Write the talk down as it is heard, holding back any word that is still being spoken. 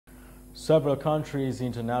Several countries,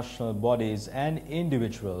 international bodies and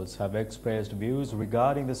individuals have expressed views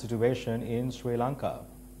regarding the situation in Sri Lanka.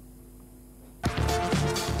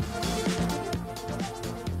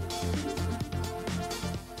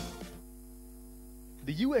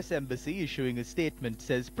 The US Embassy, issuing a statement,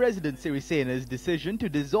 says President Sirisena's decision to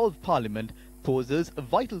dissolve parliament poses a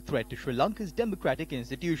vital threat to Sri Lanka's democratic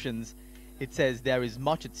institutions. It says there is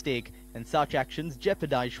much at stake and such actions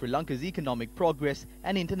jeopardize Sri Lanka's economic progress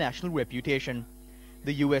and international reputation.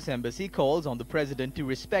 The US Embassy calls on the president to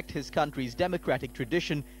respect his country's democratic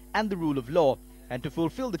tradition and the rule of law and to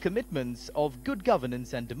fulfill the commitments of good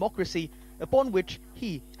governance and democracy upon which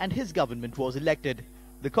he and his government was elected.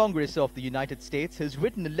 The Congress of the United States has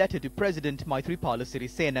written a letter to President Maithripala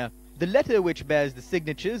Sirisena. The letter, which bears the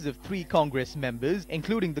signatures of 3 Congress members,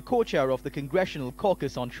 including the co-chair of the Congressional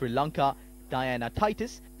Caucus on Sri Lanka, Diana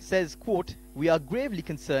Titus, says, quote, "We are gravely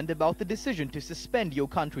concerned about the decision to suspend your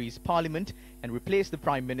country's parliament and replace the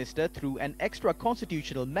Prime Minister through an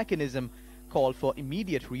extra-constitutional mechanism, call for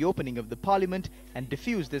immediate reopening of the parliament and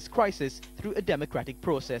diffuse this crisis through a democratic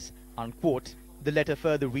process," unquote. The letter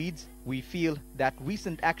further reads, "We feel that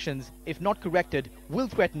recent actions, if not corrected, will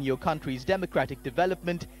threaten your country's democratic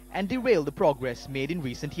development and derail the progress made in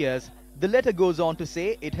recent years." The letter goes on to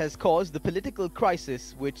say it has caused the political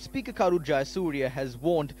crisis which Speaker Karu Jayasuriya has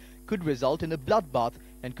warned could result in a bloodbath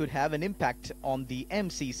and could have an impact on the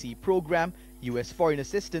MCC program, US foreign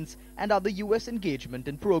assistance and other US engagement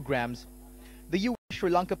and programs. The US-Sri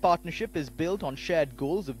Lanka partnership is built on shared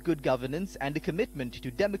goals of good governance and a commitment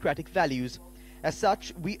to democratic values. As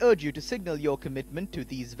such, we urge you to signal your commitment to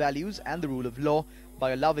these values and the rule of law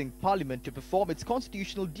by allowing Parliament to perform its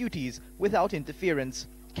constitutional duties without interference.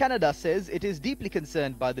 Canada says it is deeply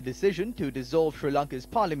concerned by the decision to dissolve Sri Lanka's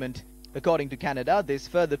Parliament. According to Canada, this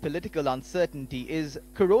further political uncertainty is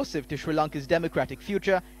corrosive to Sri Lanka's democratic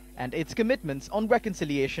future and its commitments on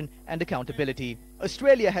reconciliation and accountability.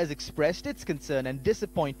 Australia has expressed its concern and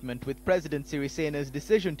disappointment with President Sirisena's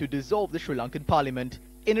decision to dissolve the Sri Lankan Parliament.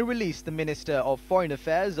 In a release, the Minister of Foreign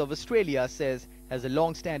Affairs of Australia says, "As a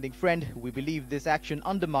long-standing friend, we believe this action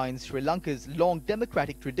undermines Sri Lanka's long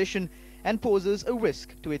democratic tradition and poses a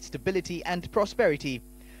risk to its stability and prosperity.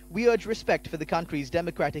 We urge respect for the country's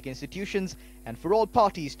democratic institutions and for all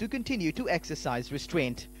parties to continue to exercise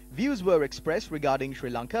restraint." Views were expressed regarding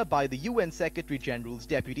Sri Lanka by the UN Secretary-General's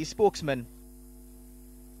deputy spokesman.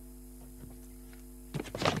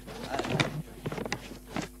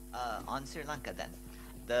 On Sri Lanka, then,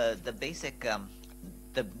 the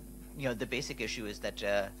basic issue is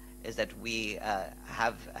that we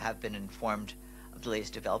have been informed of the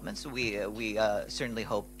latest developments. We certainly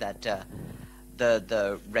hope that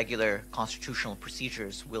the regular constitutional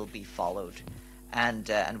procedures will be followed, and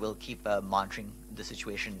we'll keep monitoring the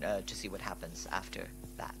situation to see what happens after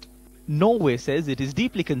that. Norway says it is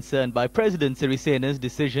deeply concerned by President Sirisena's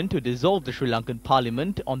decision to dissolve the Sri Lankan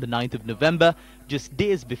Parliament on the 9th of November, just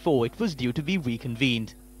days before it was due to be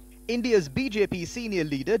reconvened. India's BJP senior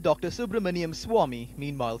leader Dr. Subramaniam Swamy,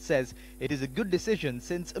 meanwhile, says it is a good decision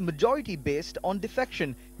since a majority based on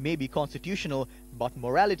defection may be constitutional, but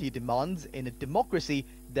morality demands in a democracy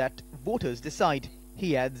that voters decide.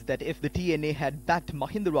 He adds that if the TNA had backed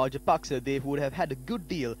Mahinda Rajapaksa, they would have had a good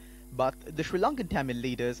deal, but the Sri Lankan Tamil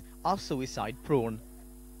leaders are suicide prone.